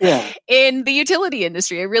Yeah. in the utility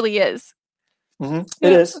industry. It really is. It Yeah.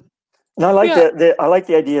 is. And I like Yeah. I like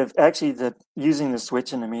the idea of actually using the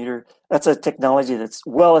switch in the meter. That's a technology that's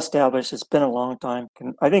well established. It's been a long time.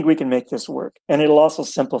 I think we can make this work, and it'll also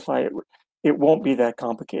simplify it. It won't be that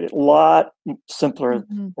complicated. A lot simpler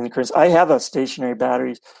Mhm. than the current. I have a stationary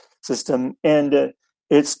battery system, and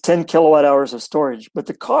it's 10 kilowatt hours of storage. But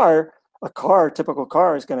a typical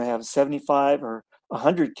car, is going to have 75 or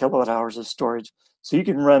 100 kilowatt hours of storage. So you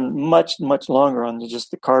can run much, much longer on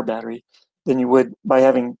just the car battery than you would by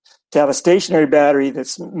having to have a stationary battery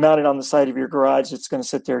that's mounted on the side of your garage. It's going to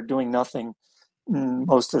sit there doing nothing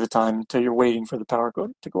most of the time until you're waiting for the power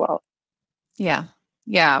to go out. Yeah.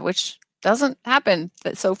 Yeah. Which doesn't happen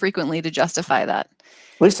so frequently to justify that.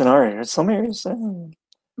 At least in our area. Some areas.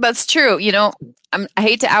 That's true. I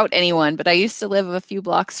hate to out anyone, but I used to live a few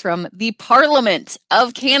blocks from the Parliament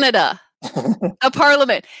of Canada, a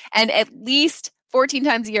parliament, and at least 14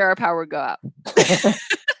 times a year our power would go out.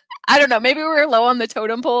 I don't know. Maybe we were low on the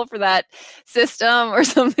totem pole for that system or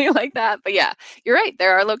something like that. But yeah, you're right.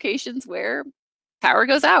 There are locations where power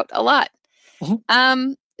goes out a lot.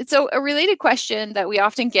 So a related question that we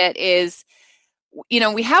often get is,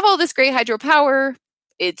 we have all this great hydropower.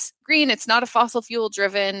 It's green. It's not a fossil fuel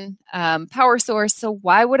driven power source. So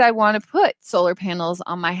why would I want to put solar panels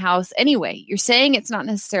on my house anyway? You're saying it's not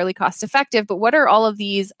necessarily cost effective, but what are all of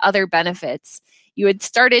these other benefits? You had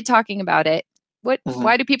started talking about it.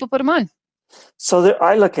 Why do people put them on? So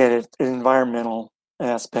I look at it an environmental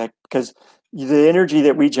aspect, because the energy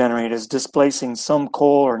that we generate is displacing some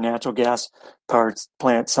coal or natural gas powered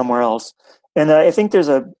plant somewhere else. And I think there's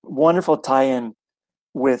a wonderful tie-in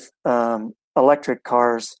with electric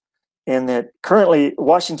cars, in that currently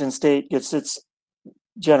Washington State gets its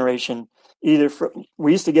generation either from,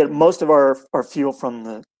 we used to get most of our fuel from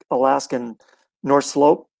the Alaskan North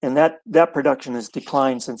Slope, and that production has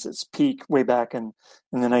declined since its peak way back in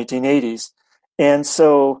the 1980s. And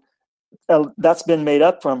so that's been made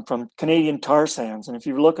up from Canadian tar sands. And if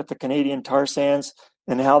you look at the Canadian tar sands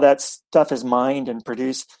and how that stuff is mined and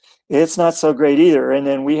produced, it's not so great either. And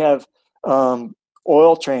then we have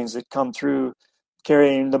oil trains that come through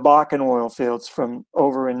carrying the Bakken oil fields from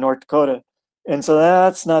over in North Dakota. And so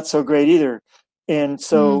that's not so great either. And Mm,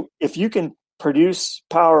 so if you can produce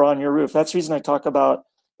power on your roof, that's the reason I talk about,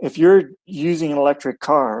 if you're using an electric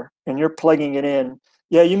car and you're plugging it in,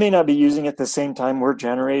 yeah, you may not be using it at the same time we're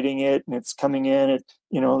generating it, and it's coming in at,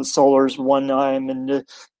 the solar's one time and the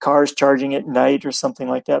car's charging at night or something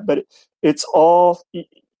like that. But it's all,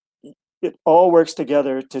 it all works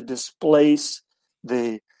together to displace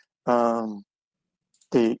the um,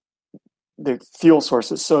 the the fuel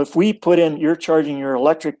sources. So if we put in, you're charging your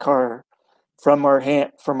electric car from our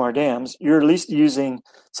dams, you're at least using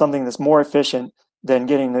something that's more efficient than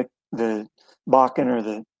getting the Bakken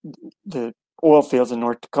or the oil fields in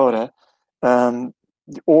North Dakota. Um,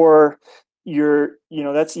 or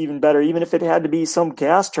that's even better. Even if it had to be some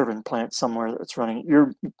gas turbine plant somewhere that's running,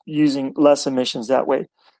 you're using less emissions that way.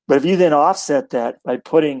 But if you then offset that by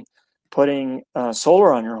putting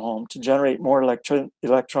solar on your home to generate more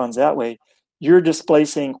electrons that way, you're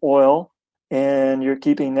displacing oil, and you're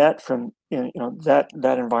keeping that from that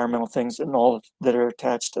environmental things and all that are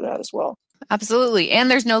attached to that as well. absolutely.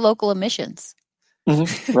 And there's no local emissions,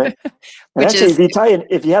 Right. And which actually, is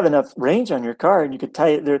if you have enough range on your car, and you could tie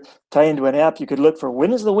into an app, you could look for,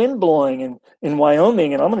 when is the wind blowing in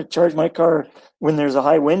Wyoming, and I'm going to charge my car when there's a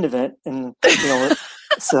high wind event, and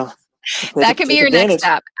so that can be take your next advantage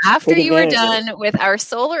step. After you are of it. done with our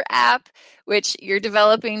solar app, which you're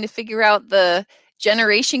developing to figure out the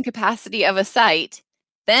generation capacity of a site,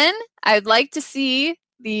 Then I'd like to see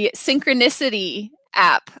the synchronicity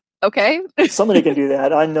app. Okay. Somebody can do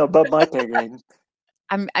that. I know above my pay grade.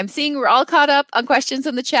 I'm seeing we're all caught up on questions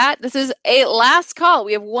in the chat. This is a last call.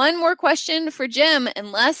 We have one more question for Jim,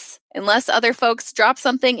 unless other folks drop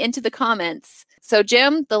something into the comments. So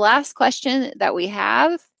Jim, the last question that we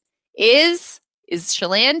have is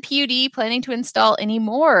Chelan PUD planning to install any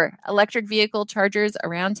more electric vehicle chargers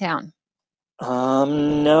around town?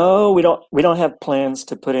 No, we don't have plans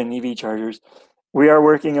to put in EV chargers. We are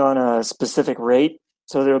working on a specific rate,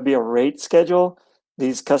 so there will be a rate schedule.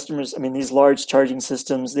 These customers, these large charging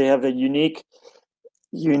systems, they have a unique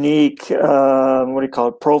what do you call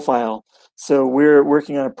it, profile. So we're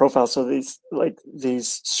working on a profile. So these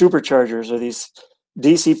superchargers or these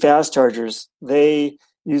DC fast chargers, they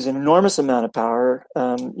use an enormous amount of power.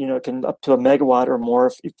 It can up to a megawatt or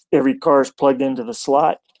more if every car is plugged into the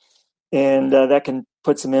slot, and that can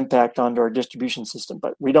put some impact onto our distribution system.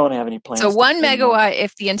 But we don't have any plans. So 1 megawatt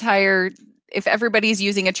if everybody's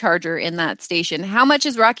using a charger in that station. How much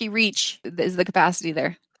is Rocky Reach, is the capacity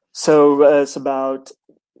there? So it's about,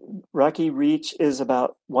 Rocky Reach is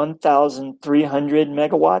about 1,300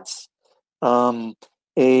 megawatts. A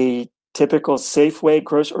typical Safeway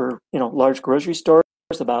large grocery store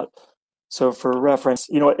is about, so for reference,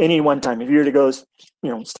 any one time, if you were to go,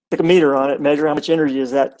 stick a meter on it, measure how much energy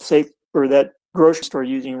is that that grocery store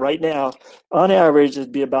using right now, on average,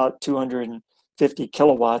 it'd be about 250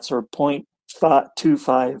 kilowatts or 0.25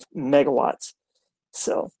 megawatts.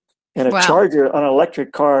 So, and a charger on an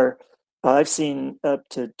electric car, I've seen up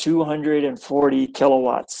to 240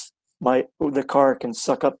 kilowatts. The car can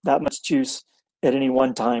suck up that much juice at any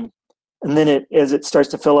one time. And then as it starts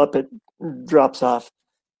to fill up, it drops off.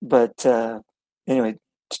 But anyway,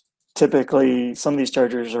 typically some of these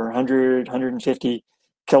chargers are 100, 150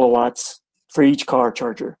 kilowatts for each car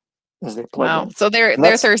charger as they plug in. So they're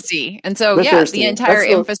thirsty. And so, thirsty. The entire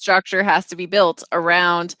infrastructure has to be built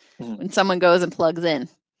around when someone goes and plugs in.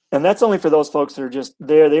 And that's only for those folks that are just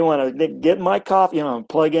there. They want to get my coffee,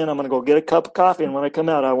 plug in. I'm going to go get a cup of coffee. And when I come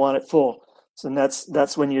out, I want it full. So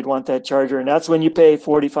that's when you'd want that charger. And that's when you pay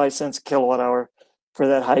 45 cents a kilowatt hour for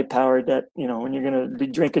that high powered, that, when you're going to be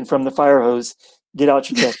drinking from the fire hose, get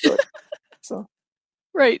out your checkbook. So.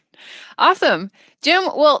 Right. Awesome. Jim,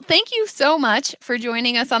 well, thank you so much for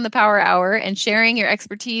joining us on the Power Hour and sharing your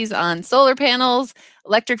expertise on solar panels,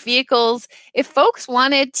 electric vehicles. If folks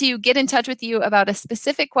wanted to get in touch with you about a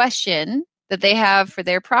specific question that they have for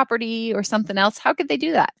their property or something else, how could they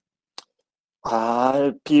do that?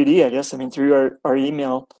 PUD, I guess. Through our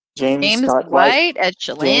email, James White at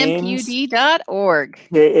chelanpud.org.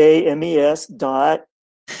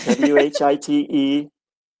 JAMES.WHITE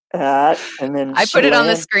and then I put it on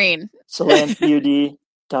the screen.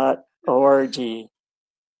 chelanpud.org.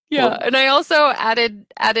 Yeah, and I also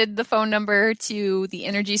added the phone number to the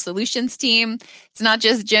Energy Solutions team. It's not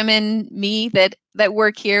just Jim and me that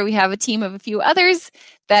work here. We have a team of a few others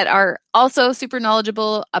that are also super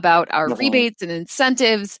knowledgeable about our rebates and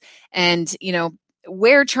incentives and,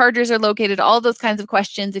 where chargers are located, all those kinds of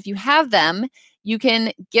questions. If you have them, you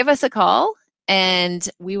can give us a call and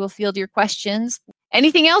we will field your questions.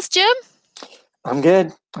 Anything else, Jim? I'm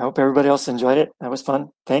good. I hope everybody else enjoyed it. That was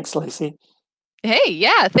fun. Thanks, Lacey. Hey,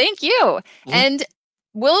 yeah, thank you. Mm-hmm. And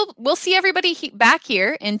we'll see everybody back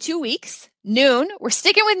here in 2 weeks, noon. We're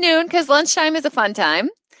sticking with noon because lunchtime is a fun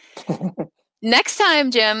time. Next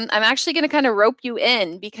time, Jim, I'm actually going to kind of rope you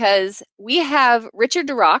in because we have Richard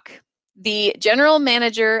DeRock, the general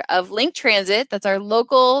manager of Link Transit. That's our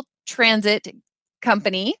local transit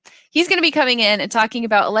company. He's going to be coming in and talking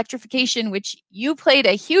about electrification, which you played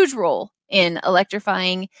a huge role in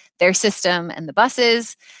electrifying their system and the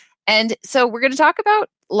buses. And so we're going to talk about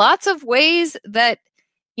lots of ways that,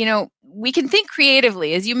 we can think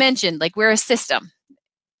creatively, as you mentioned, like we're a system.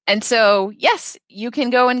 And so, yes, you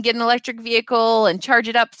can go and get an electric vehicle and charge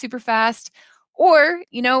it up super fast. Or,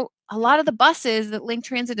 a lot of the buses that Link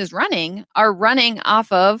Transit is running are running off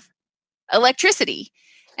of electricity.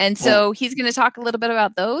 And so he's going to talk a little bit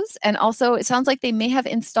about those. And also, it sounds like they may have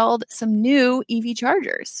installed some new EV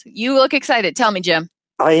chargers. You look excited. Tell me, Jim.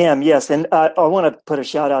 I am, yes. And I want to put a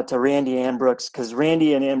shout out to Randy Ambrooks because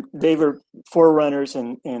Randy and they were forerunners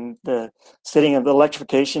in the setting of the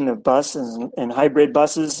electrification of buses and hybrid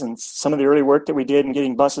buses and some of the early work that we did in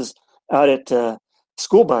getting buses out at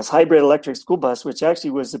school bus, hybrid electric school bus, which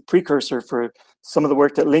actually was the precursor for some of the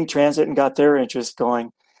work that Link Transit and got their interest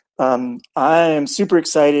going. I am super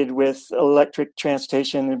excited with electric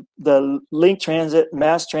transportation. The Link Transit,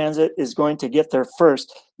 Mass Transit is going to get there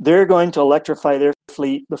first. They're going to electrify their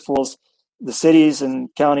fleet before the cities and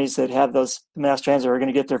counties that have those mass transit are going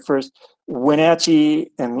to get there first.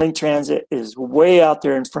 Wenatchee and Link Transit is way out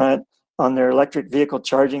there in front on their electric vehicle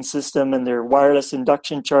charging system and their wireless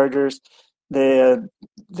induction chargers.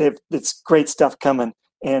 It's great stuff coming.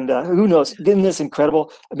 And who knows? Isn't this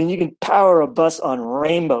incredible? I mean, you can power a bus on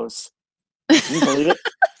rainbows. Can you believe it?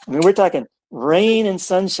 I mean, we're talking rain and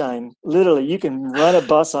sunshine. Literally, you can run a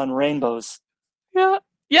bus on rainbows.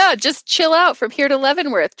 Yeah, just chill out from here to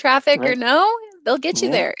Leavenworth. Traffic or no, they'll get you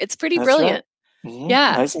there. It's pretty brilliant. Right. Mm-hmm.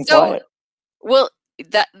 Yeah. Nice and quiet. Well,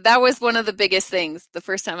 that was one of the biggest things the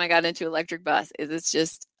first time I got into electric bus is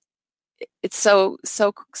it's so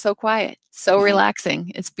quiet, so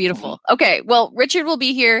relaxing. It's beautiful. Okay, well, Richard will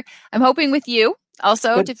be here. I'm hoping with you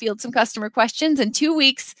also to field some customer questions in 2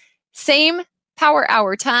 weeks. Same Power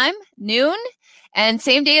Hour time, noon, and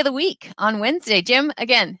same day of the week on Wednesday. Jim,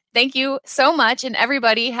 again, thank you so much, and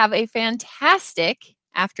everybody have a fantastic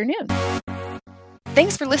afternoon.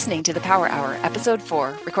 Thanks for listening to the Power Hour, Episode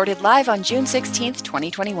 4, recorded live on June 16th,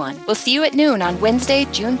 2021. We'll see you at noon on Wednesday,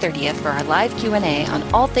 June 30th for our live Q&A on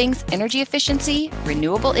all things energy efficiency,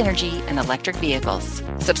 renewable energy, and electric vehicles.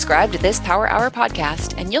 Subscribe to this Power Hour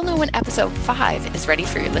podcast, and you'll know when Episode 5 is ready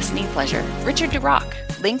for your listening pleasure. Richard DeRock,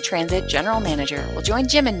 Link Transit General Manager, will join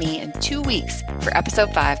Jim and me in 2 weeks for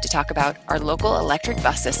Episode 5 to talk about our local electric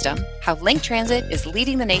bus system, how Link Transit is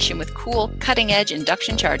leading the nation with cool, cutting-edge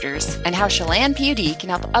induction chargers, and how Chelan PUD can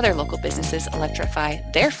help other local businesses electrify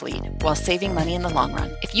their fleet while saving money in the long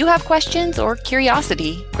run. If you have questions or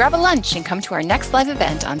curiosity, grab a lunch and come to our next live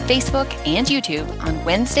event on Facebook and YouTube on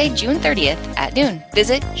Wednesday, June 30th at noon.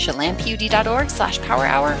 Visit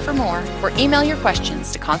chelanpud.org/powerhour for more, or email your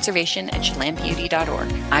questions to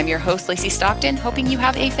conservation@chelanpud.org. I'm your host, Lacey Stockton, hoping you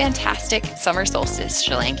have a fantastic summer solstice,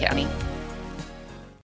 Chelan County.